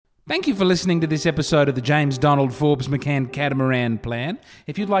Thank you for listening to this episode of the James Donald Forbes McCann Catamaran Plan.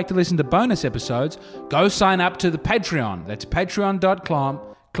 If you'd like to listen to bonus episodes, go sign up to the Patreon. That's patreon.com.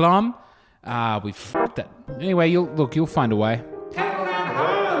 We fucked that. Anyway, you'll find a way.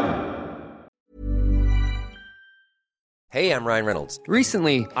 Hey, I'm Ryan Reynolds.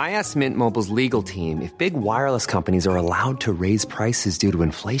 Recently, I asked Mint Mobile's legal team if big wireless companies are allowed to raise prices due to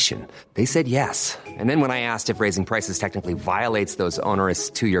inflation. They said yes. And then when I asked if raising prices technically violates those onerous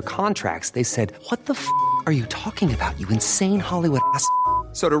two-year contracts, they said, "What the f*** are you talking about, you insane Hollywood ass?"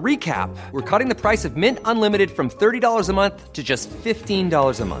 So to recap, we're cutting the price of Mint Unlimited from $30 a month to just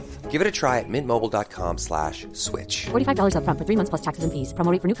 $15 a month. Give it a try at mintmobile.com/switch. $45 up front for 3 months plus taxes and fees.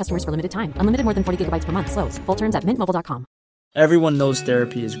 Promo rate for new customers for limited time. Unlimited more than 40 gigabytes per month. Slows full terms at mintmobile.com. Everyone knows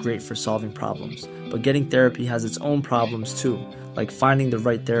therapy is great for solving problems, but getting therapy has its own problems too, like finding the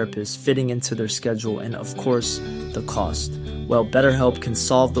right therapist, fitting into their schedule, and of course, the cost. Well, BetterHelp can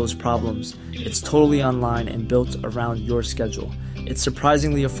solve those problems. It's totally online and built around your schedule. It's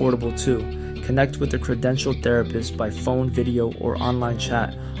surprisingly affordable too. Connect with a credentialed therapist by phone, video, or online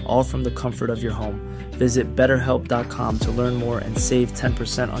chat, all from the comfort of your home. Visit BetterHelp.com to learn more and save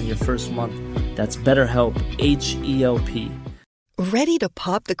 10% on your first month. That's BetterHelp, H-E-L-P. Ready to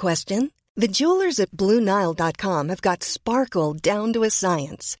pop the question? The jewelers at BlueNile.com have got sparkle down to a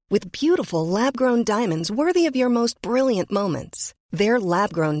science with beautiful lab-grown diamonds worthy of your most brilliant moments. Their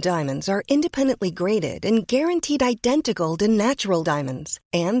lab-grown diamonds are independently graded and guaranteed identical to natural diamonds,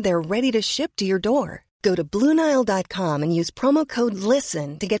 and they're ready to ship to your door. Go to BlueNile.com and use promo code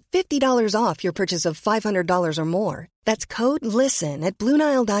LISTEN to get $50 off your purchase of $500 or more. That's code LISTEN at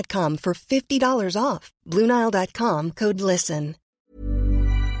BlueNile.com for $50 off. BlueNile.com, code LISTEN.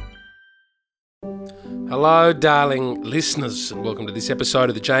 Hello, darling listeners, and welcome to this episode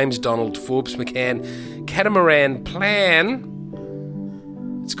of the James Donald Forbes McCann Catamaran Plan.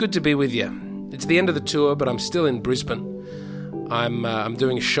 It's good to be with you. It's the end of the tour, but I'm still in Brisbane. I'm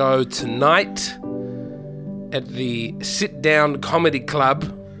doing a show tonight at the Sit Down Comedy Club,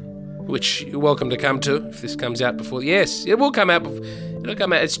 which you're welcome to come to if this comes out before. Yes, it will come out. It'll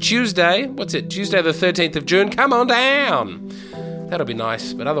come out. It's Tuesday. What's it? Tuesday the 13th of June. Come on down. That'll be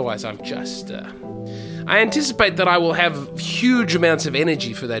nice. But otherwise, I'm just... I anticipate that I will have huge amounts of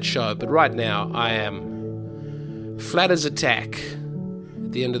energy for that show, but right now I am flat as a tack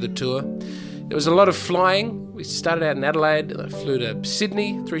at the end of the tour. There was a lot of flying. We started out in Adelaide, I flew to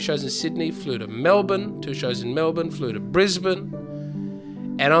Sydney, 3 shows in Sydney, flew to Melbourne, 2 shows in Melbourne, flew to Brisbane.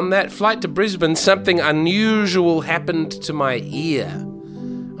 And on that flight to Brisbane, something unusual happened to my ear.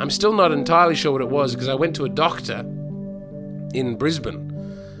 I'm still not entirely sure what it was because I went to a doctor in Brisbane.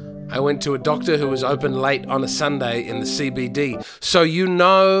 I went to a doctor who was open late on a Sunday in the CBD. So you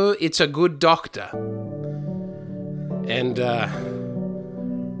know it's a good doctor. And,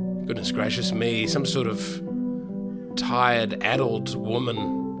 goodness gracious me, some sort of tired adult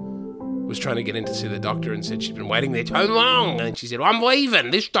woman was trying to get in to see the doctor and said she'd been waiting there too long. And she said, "I'm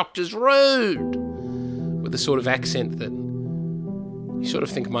leaving, this doctor's rude." With a sort of accent that you sort of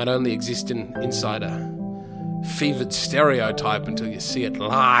think might only exist inside a fevered stereotype until you see it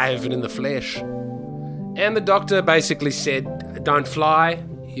live and in the flesh. And the doctor basically said, "Don't fly,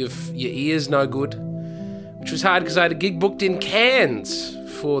 your ear's no good," which was hard because I had a gig booked in Cairns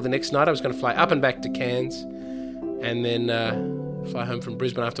for the next night. I was going to fly up and back to Cairns and then fly home from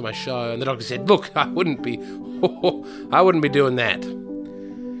Brisbane after my show. And the doctor said, "Look, I wouldn't be doing that."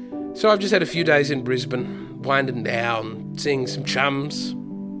 So I've just had a few days in Brisbane, winding down, seeing some chums,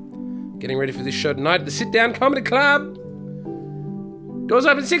 getting ready for this show tonight at the Sit Down Comedy Club. Doors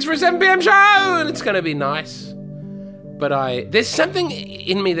open 6 for a 7 p.m. show, and it's going to be nice. But there's something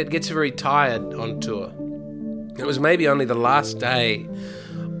in me that gets very tired on tour. It was maybe only the last day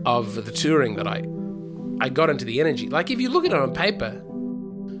of the touring that I got into the energy. Like, if you look at it on paper,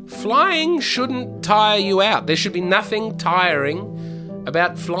 flying shouldn't tire you out. There should be nothing tiring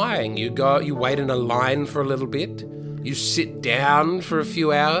about flying. You wait in a line for a little bit, you sit down for a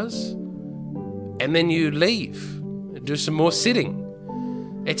few hours, and then you leave, do some more sitting.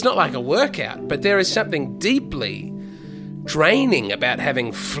 It's not like a workout, but there is something deeply draining about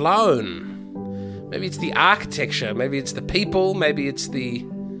having flown. Maybe it's the architecture, maybe it's the people, maybe it's the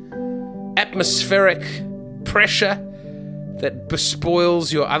atmospheric pressure that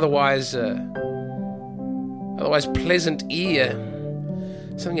bespoils your otherwise pleasant ear.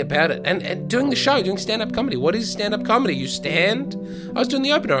 Something about it. And doing the show, doing stand-up comedy. What is stand-up comedy? You stand. I was doing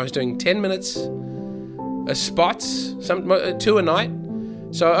the opener. I was doing 10 minutes spots, 2 a night.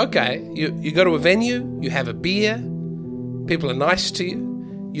 So, okay, you go to a venue, you have a beer, people are nice to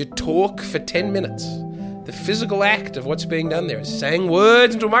you, you talk for 10 minutes. The physical act of what's being done there is saying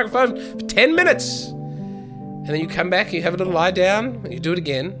words into a microphone for 10 minutes. And then you come back and you have a little lie down and you do it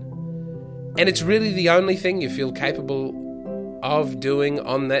again. And it's really the only thing you feel capable of doing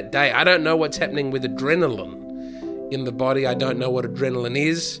on that day. I don't know what's happening with adrenaline in the body. I don't know what adrenaline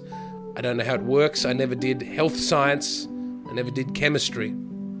is. I don't know how it works. I never did health science. I never did chemistry.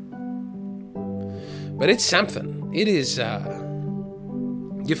 But it's something. It is,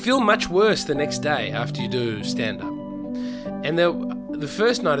 you feel much worse the next day after you do stand-up. And the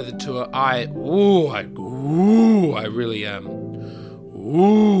first night of the tour, I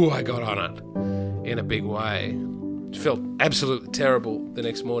got on it in a big way. Felt absolutely terrible the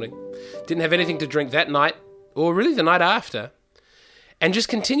next morning. Didn't have anything to drink that night, or really the night after, and just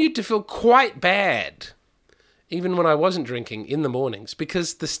continued to feel quite bad, even when I wasn't drinking in the mornings,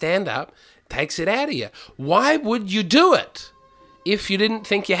 because the stand-up takes it out of you. Why would you do it if you didn't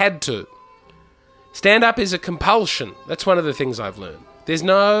think you had to? Stand-up is a compulsion. That's one of the things I've learned. If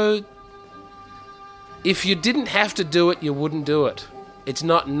you didn't have to do it, you wouldn't do it. It's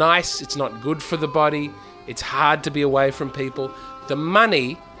not nice. It's not good for the body. It's hard to be away from people. The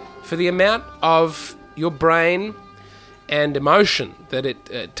money for the amount of your brain and emotion that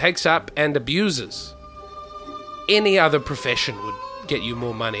it takes up and abuses, any other profession would get you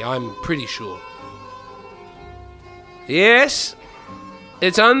more money, I'm pretty sure. Yes,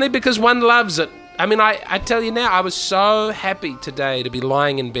 it's only because one loves it. I mean, I tell you now, I was so happy today to be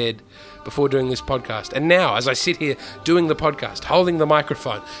lying in bed before doing this podcast. And now, as I sit here doing the podcast, holding the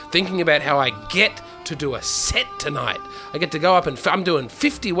microphone, thinking about how I get to do a set tonight, I get to go up and I'm doing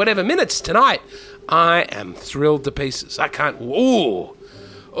 50 whatever minutes tonight. I am thrilled to pieces. I can't...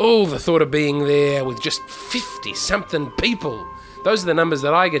 the thought of being there with just 50-something people. Those are the numbers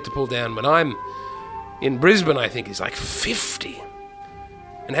that I get to pull down when I'm in Brisbane, I think, is like 50.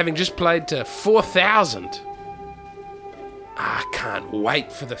 And having just played to 4,000... I can't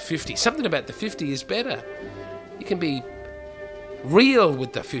wait for the 50. Something about the 50 is better. You can be real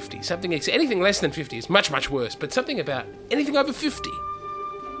with the 50. Anything less than 50 is much, much worse. But something about anything over 50.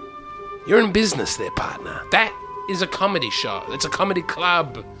 You're in business there, partner. That is a comedy show. It's a comedy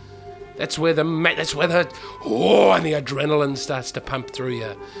club. That's where the and the adrenaline starts to pump through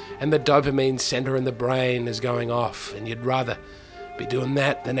you. And the dopamine center in the brain is going off. And you'd rather be doing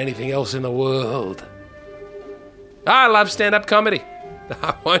that than anything else in the world. I love stand-up comedy.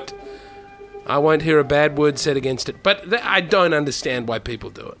 I won't hear a bad word said against it, but I don't understand why people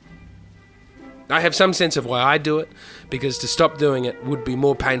do it. I have some sense of why I do it, because to stop doing it would be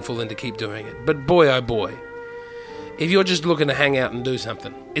more painful than to keep doing it. But boy, oh boy, if you're just looking to hang out and do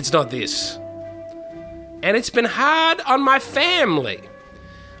something, it's not this. And it's been hard on my family.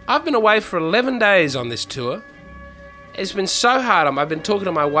 I've been away for 11 days on this tour. It's been so hard. I've been talking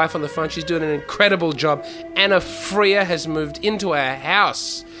to my wife on the phone. She's doing an incredible job. Anna Freer has moved into our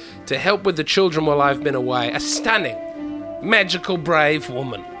house to help with the children while I've been away. A stunning, magical, brave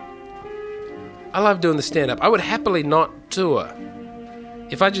woman. I love doing the stand-up. I would happily not tour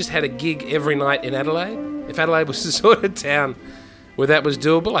if I just had a gig every night in Adelaide. If Adelaide was the sort of town where that was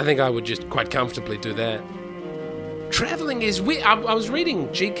doable, I think I would just quite comfortably do that. Travelling is weird. I was reading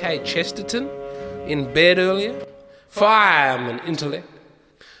G.K. Chesterton in bed earlier. Fireman intellect.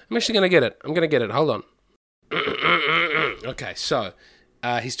 I'm actually going to get it. I'm going to get it. Hold on. Okay, so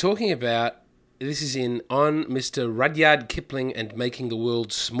he's talking about, this is on Mr. Rudyard Kipling and making the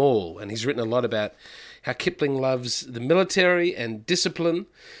world small. And he's written a lot about how Kipling loves the military and discipline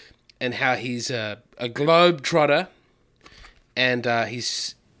and how he's a globe-trotter. And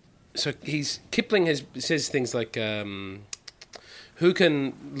Kipling says things like, who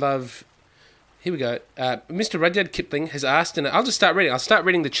can love... Here we go. Mr. Rudyard Kipling has asked, and I'll just start reading. I'll start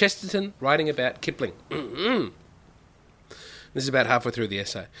reading the Chesterton writing about Kipling. This is about halfway through the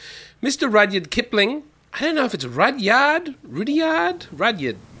essay. Mr. Rudyard Kipling, I don't know if it's Rudyard.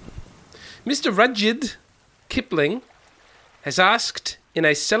 Mr. Rudyard Kipling has asked in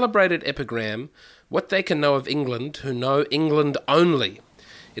a celebrated epigram what they can know of England who know England only.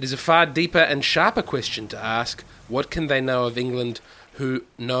 It is a far deeper and sharper question to ask, what can they know of England who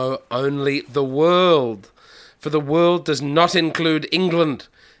know only the world? For the world does not include England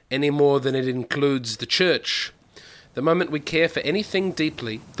any more than it includes the church. The moment we care for anything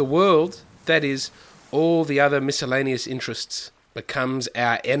deeply, the world, that is, all the other miscellaneous interests, becomes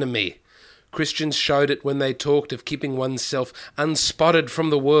our enemy. Christians showed it when they talked of keeping oneself unspotted from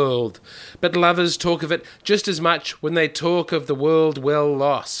the world, but lovers talk of it just as much when they talk of the world well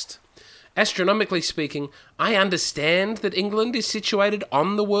lost. Astronomically speaking, I understand that England is situated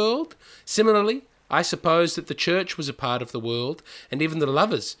on the world. Similarly, I suppose that the church was a part of the world, and even the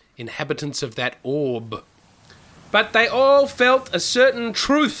lovers, inhabitants of that orb. But they all felt a certain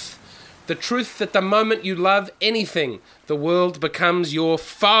truth. The truth that the moment you love anything, the world becomes your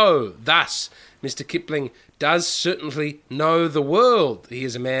foe. Thus, Mr. Kipling does certainly know the world. He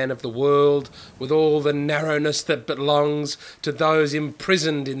is a man of the world with all the narrowness that belongs to those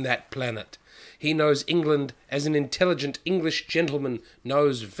imprisoned in that planet. He knows England as an intelligent English gentleman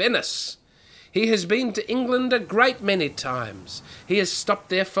knows Venice. He has been to England a great many times. He has stopped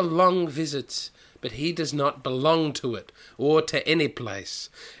there for long visits. But he does not belong to it, or to any place.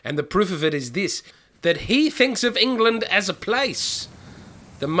 And the proof of it is this, that he thinks of England as a place.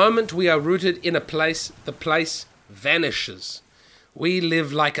 The moment we are rooted in a place, the place vanishes. We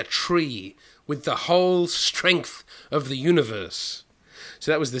live like a tree, with the whole strength of the universe.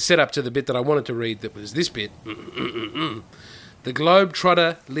 So that was the setup to the bit that I wanted to read, that was this bit. The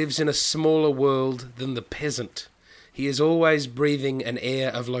globetrotter lives in a smaller world than the peasant. He is always breathing an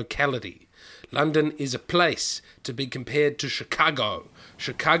air of locality. London is a place to be compared to Chicago.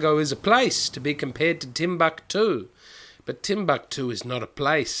 Chicago is a place to be compared to Timbuktu. But Timbuktu is not a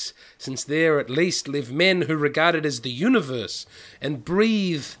place, since there at least live men who regard it as the universe, and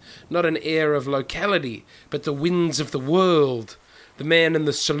breathe not an air of locality, but the winds of the world. The man in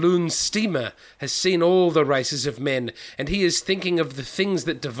the saloon steamer has seen all the races of men, and he is thinking of the things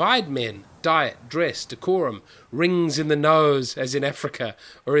that divide men: diet, dress, decorum, rings in the nose, as in Africa,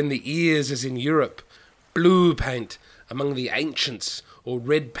 or in the ears, as in Europe, blue paint among the ancients, or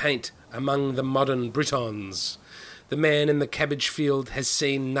red paint among the modern Britons. The man in the cabbage field has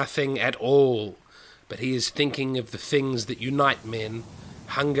seen nothing at all, but he is thinking of the things that unite men: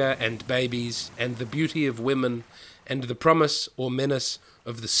 hunger and babies, and the beauty of women, and the promise or menace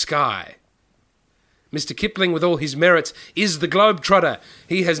of the sky. Mr. Kipling, with all his merits, is the globetrotter.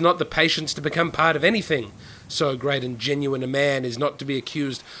 He has not the patience to become part of anything. So great and genuine a man is not to be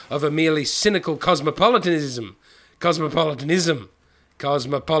accused of a merely cynical cosmopolitanism. Cosmopolitanism.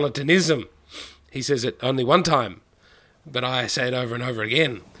 He says it only one time, but I say it over and over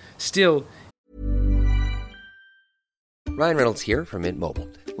again. Still, Ryan Reynolds here from Mint Mobile.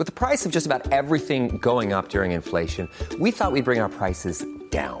 With the price of just about everything going up during inflation, we thought we'd bring our prices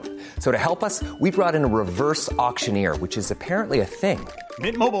down. So to help us, we brought in a reverse auctioneer, which is apparently a thing.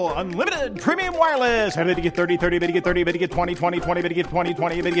 Mint Mobile Unlimited Premium Wireless. How to get 30, 30, bit to get 30, bit to get 20, 20, 20, bit to get 20,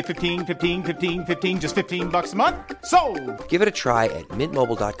 20, bit to get 15, 15, 15, 15, just $15 a month? Sold! Give it a try at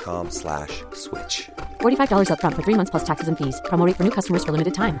mintmobile.com/switch. $45 up front for 3 months plus taxes and fees. Promo rate for new customers for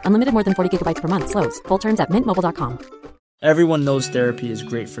limited time. Unlimited more than 40 gigabytes per month. Slows full terms at mintmobile.com. Everyone knows therapy is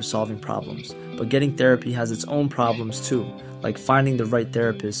great for solving problems, but getting therapy has its own problems too, like finding the right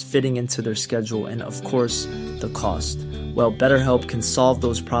therapist, fitting into their schedule, and of course, the cost. Well, BetterHelp can solve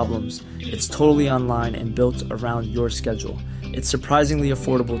those problems. It's totally online and built around your schedule. It's surprisingly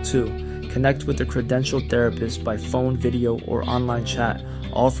affordable too. Connect with a credentialed therapist by phone, video, or online chat,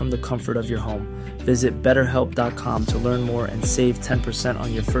 all from the comfort of your home. Visit BetterHelp.com to learn more and save 10%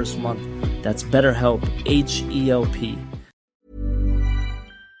 on your first month. That's BetterHelp, H-E-L-P.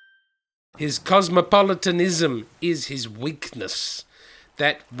 his cosmopolitanism is his weakness.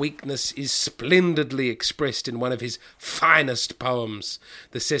 That weakness is splendidly expressed in one of his finest poems,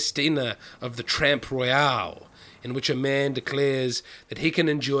 the Sestina of the Tramp Royal, in which a man declares that he can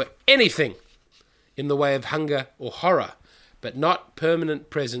endure anything in the way of hunger or horror, but not permanent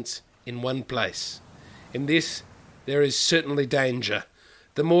presence in one place. In this, there is certainly danger.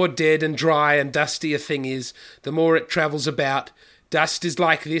 The more dead and dry and dusty a thing is, the more it travels about. Dust is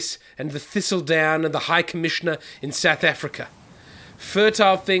like this, and the thistledown and the High Commissioner in South Africa.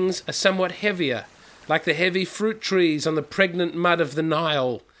 Fertile things are somewhat heavier, like the heavy fruit trees on the pregnant mud of the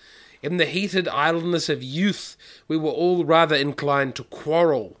Nile. In the heated idleness of youth, we were all rather inclined to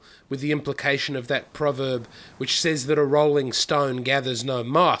quarrel with the implication of that proverb which says that a rolling stone gathers no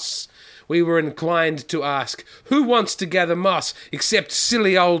moss. We were inclined to ask, who wants to gather moss except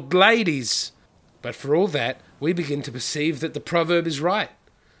silly old ladies? But for all that, we begin to perceive that the proverb is right.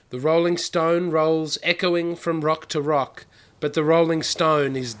 The rolling stone rolls echoing from rock to rock, but the rolling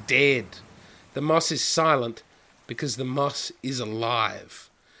stone is dead. The moss is silent because the moss is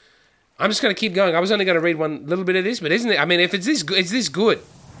alive. I'm just going to keep going. I was only going to read one little bit of this, but isn't it? I mean, if it's this good, it's this good.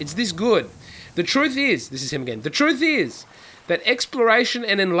 It's this good. The truth is, this is him again, the truth is that exploration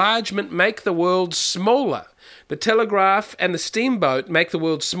and enlargement make the world smaller. The telegraph and the steamboat make the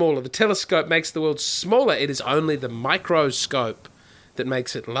world smaller. The telescope makes the world smaller. It is only the microscope that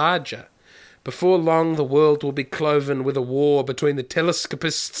makes it larger. Before long, the world will be cloven with a war between the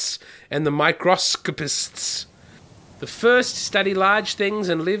telescopists and the microscopists. The first study large things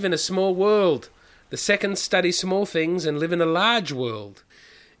and live in a small world. The second study small things and live in a large world.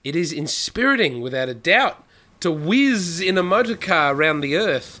 It is inspiriting, without a doubt, to whiz in a motorcar round the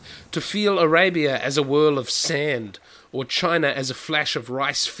earth, to feel Arabia as a whirl of sand, or China as a flash of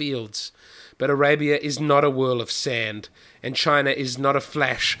rice fields. But Arabia is not a whirl of sand, and China is not a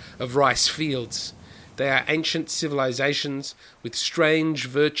flash of rice fields. They are ancient civilizations with strange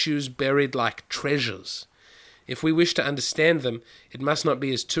virtues buried like treasures. If we wish to understand them, it must not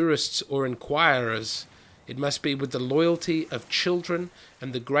be as tourists or inquirers. It must be with the loyalty of children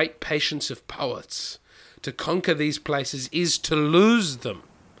and the great patience of poets. To conquer these places is to lose them.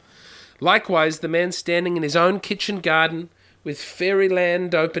 Likewise, the man standing in his own kitchen garden, with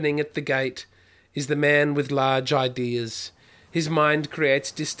fairyland opening at the gate, is the man with large ideas. His mind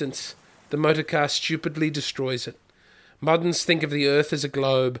creates distance. The motorcar stupidly destroys it. Moderns think of the earth as a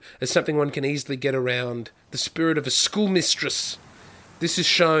globe, as something one can easily get around, the spirit of a schoolmistress. This is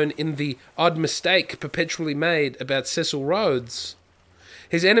shown in the odd mistake perpetually made about Cecil Rhodes.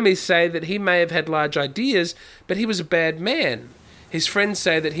 His enemies say that he may have had large ideas, but he was a bad man. His friends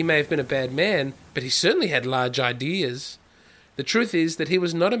say that he may have been a bad man, but he certainly had large ideas. The truth is that he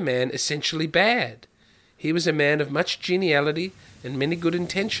was not a man essentially bad. He was a man of much geniality and many good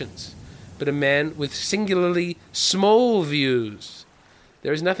intentions, but a man with singularly small views.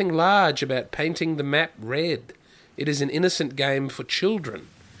 There is nothing large about painting the map red. It is an innocent game for children.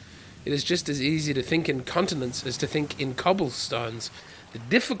 It is just as easy to think in continents as to think in cobblestones. The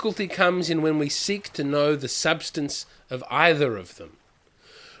difficulty comes in when we seek to know the substance of either of them.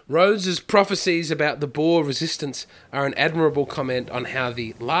 Rhodes's prophecies about the Boer resistance are an admirable comment on how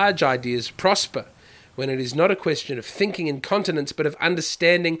the large ideas prosper when it is not a question of thinking in continents but of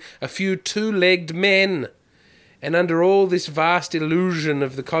understanding a few two-legged men. And under all this vast illusion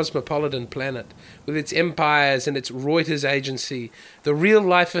of the cosmopolitan planet, with its empires and its Reuters agency, the real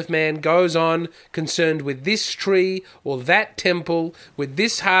life of man goes on concerned with this tree or that temple, with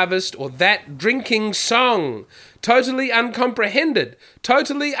this harvest or that drinking song, totally uncomprehended,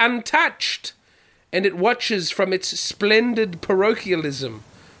 totally untouched. And it watches from its splendid parochialism,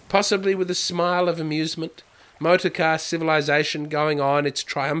 possibly with a smile of amusement, motorcar civilization going on its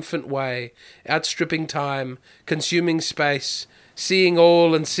triumphant way, outstripping time, consuming space, seeing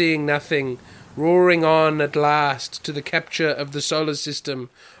all and seeing nothing, roaring on at last to the capture of the solar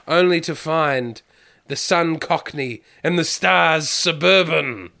system, only to find the sun cockney and the stars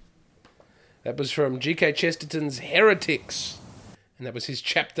suburban. That was from G.K. Chesterton's Heretics, and that was his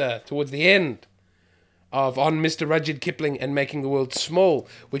chapter towards the end of On Mr. Rudyard Kipling and Making the World Small,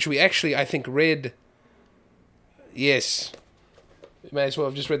 which we actually, I think, read. Yes, we may as well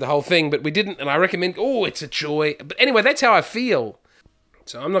have just read the whole thing, but we didn't, and I recommend, it's a joy. But anyway, that's how I feel.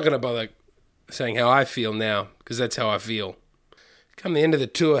 So I'm not going to bother saying how I feel now, because that's how I feel. Come the end of the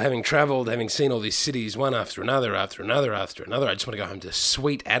tour, having travelled, having seen all these cities, one after another, I just want to go home to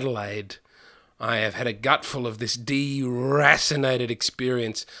sweet Adelaide. I have had a gutful of this deracinated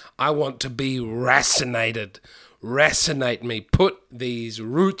experience. I want to be racinated. Racinate me, put these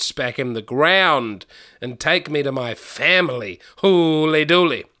roots back in the ground and take me to my family. Holy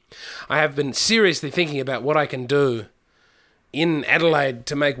dooly. I have been seriously thinking about what I can do in Adelaide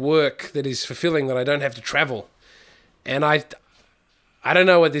to make work that is fulfilling, that I don't have to travel. And I don't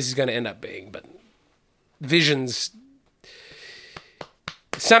know what this is going to end up being, but visions.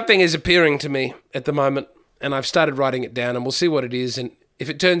 Something is appearing to me at the moment, and I've started writing it down, and we'll see what it is, and if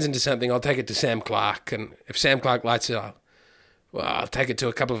it turns into something, I'll take it to Sam Clark, and if Sam Clark likes it, I'll take it to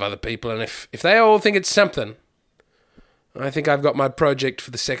a couple of other people, and if they all think it's something, I think I've got my project for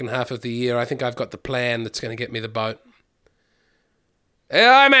the second half of the year. I think I've got the plan that's going to get me the boat.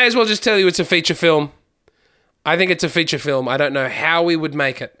 I may as well just tell you it's a feature film. I think it's a feature film. I don't know how we would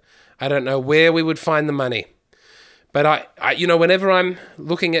make it. I don't know where we would find the money. But I whenever I'm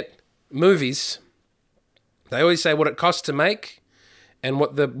looking at movies, they always say what it cost to make and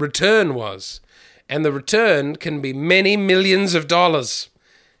what the return was. And the return can be many millions of dollars,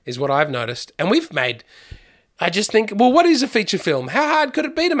 is what I've noticed. And we've made, I just think, well, what is a feature film? How hard could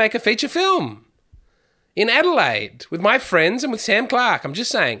it be to make a feature film? In Adelaide, with my friends and with Sam Clark, I'm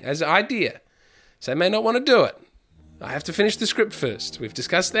just saying, as an idea. So I may not want to do it. I have to finish the script first. We've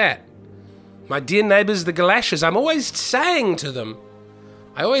discussed that. My dear neighbours, the Galashes, I'm always saying to them,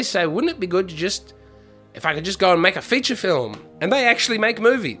 I always say, wouldn't it be good to if I could just go and make a feature film? And they actually make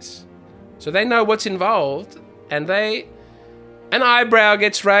movies. So they know what's involved, and an eyebrow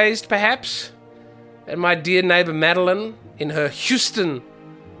gets raised, perhaps. And my dear neighbour Madeline, in her Houston,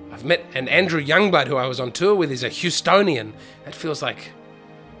 I've met, and Andrew Youngblood, who I was on tour with, is a Houstonian. That feels like,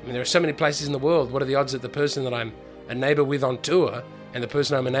 there are so many places in the world. What are the odds that the person that I'm a neighbour with on tour and the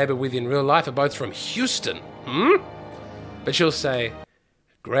person I'm a neighbour with in real life are both from Houston? But she'll say,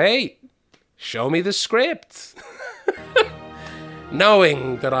 great. show me the script.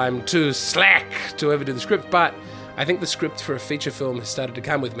 Knowing that I'm too slack to ever do the script, but I think the script for a feature film has started to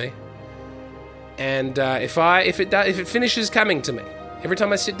come with me. And if it finishes coming to me, every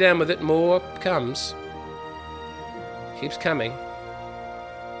time I sit down with it, more comes. Keeps coming.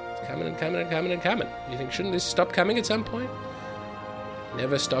 It's coming and coming and coming and coming. You think, shouldn't this stop coming at some point?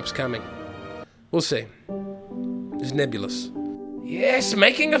 Never stops coming. We'll see. It's nebulous. Yes,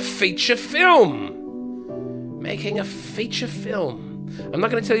 making a feature film. Making a feature film. I'm not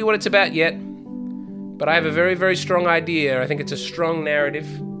going to tell you what it's about yet, but I have a very, very strong idea. I think it's a strong narrative.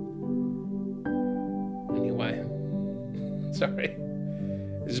 Anyway, sorry.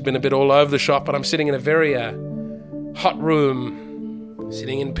 This has been a bit all over the shop, but I'm sitting in a very hot room,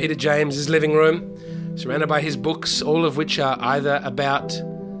 sitting in Peter James's living room, surrounded by his books, all of which are either about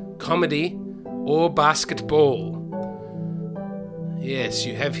comedy or basketball. Yes,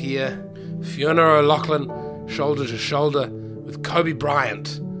 you have here Fiona O'Loughlin shoulder to shoulder with Kobe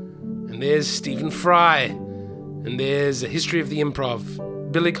Bryant. And there's Stephen Fry. And there's A History of the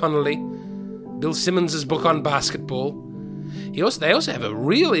Improv. Billy Connolly. Bill Simmons' book on basketball. They also have a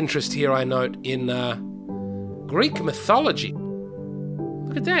real interest here, I note, in Greek mythology.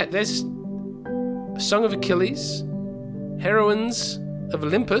 Look at that. There's A Song of Achilles, Heroines of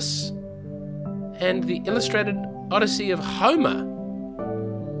Olympus, and the Illustrated Odyssey of Homer.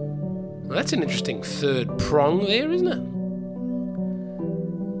 Well, that's an interesting third prong there, isn't it?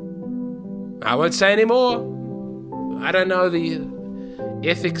 I won't say any more. I don't know the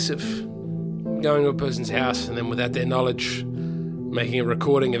ethics of going to a person's house and then without their knowledge making a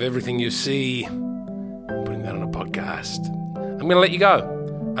recording of everything you see and putting that on a podcast. I'm going to let you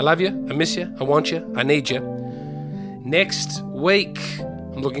go. I love you. I miss you. I want you. I need you. Next week,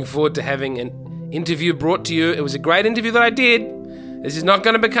 I'm looking forward to having an interview brought to you. It was a great interview that I did. This is not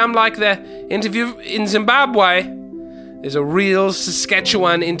going to become like the interview in Zimbabwe. There's a real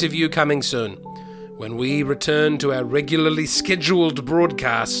Saskatchewan interview coming soon when we return to our regularly scheduled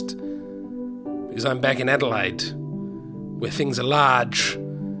broadcast, because I'm back in Adelaide, where things are large,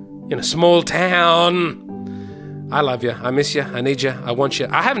 in a small town. I love you. I miss you. I need you. I want you.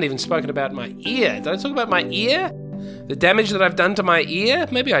 I haven't even spoken about my ear. Did I talk about my ear? The damage that I've done to my ear?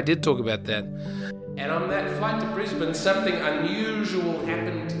 Maybe I did talk about that. And on that flight to Brisbane, something unusual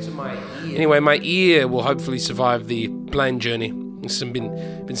happened to my ear. Anyway, my ear will hopefully survive the plane journey. There's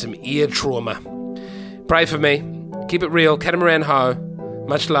been some ear trauma. Pray for me. Keep it real. Catamaran Ho.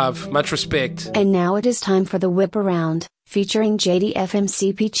 Much love. Much respect. And now it is time for the Whip Around, featuring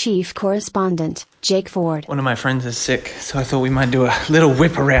JDFMCP Chief Correspondent, Jake Ford. One of my friends is sick, so I thought we might do a little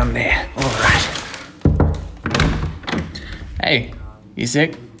whip around there. All right. Hey, you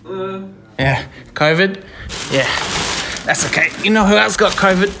sick? Yeah. COVID? Yeah. That's okay. You know who else got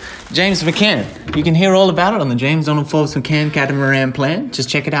COVID? James McCann. You can hear all about it on the James Donald Forbes McCann Catamaran Plan. Just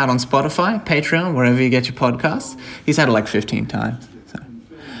check it out on Spotify, Patreon, wherever you get your podcasts. He's had it like 15 times. So.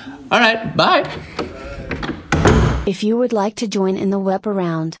 All right, bye. If you would like to join in the Whip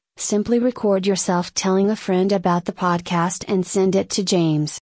Around, simply record yourself telling a friend about the podcast and send it to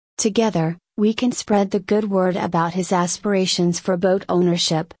James. Together, we can spread the good word about his aspirations for boat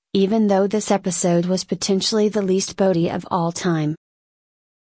ownership, even though this episode was potentially the least boaty of all time.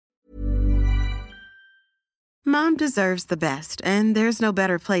 Mom deserves the best, and there's no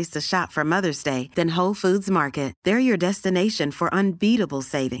better place to shop for Mother's Day than Whole Foods Market. They're your destination for unbeatable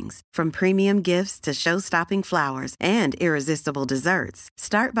savings, from premium gifts to show-stopping flowers and irresistible desserts.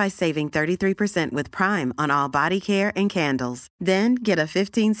 Start by saving 33% with Prime on all body care and candles. Then get a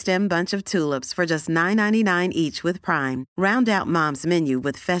 15-stem bunch of tulips for just $9.99 each with Prime. Round out Mom's menu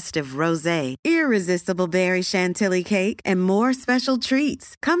with festive rosé, irresistible berry chantilly cake, and more special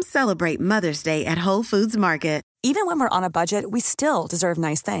treats. Come celebrate Mother's Day at Whole Foods Market. Even when we're on a budget, we still deserve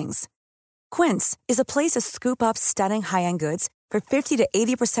nice things. Quince is a place to scoop up stunning high-end goods for 50 to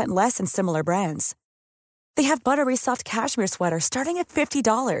 80% less than similar brands. They have buttery soft cashmere sweaters starting at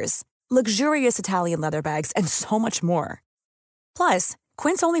 $50, luxurious Italian leather bags, and so much more. Plus,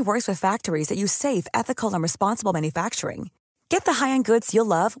 Quince only works with factories that use safe, ethical, and responsible manufacturing. Get the high-end goods you'll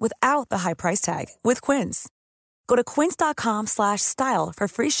love without the high price tag with Quince. Go to quince.com/style for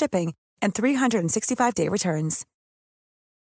free shipping and 365-day returns.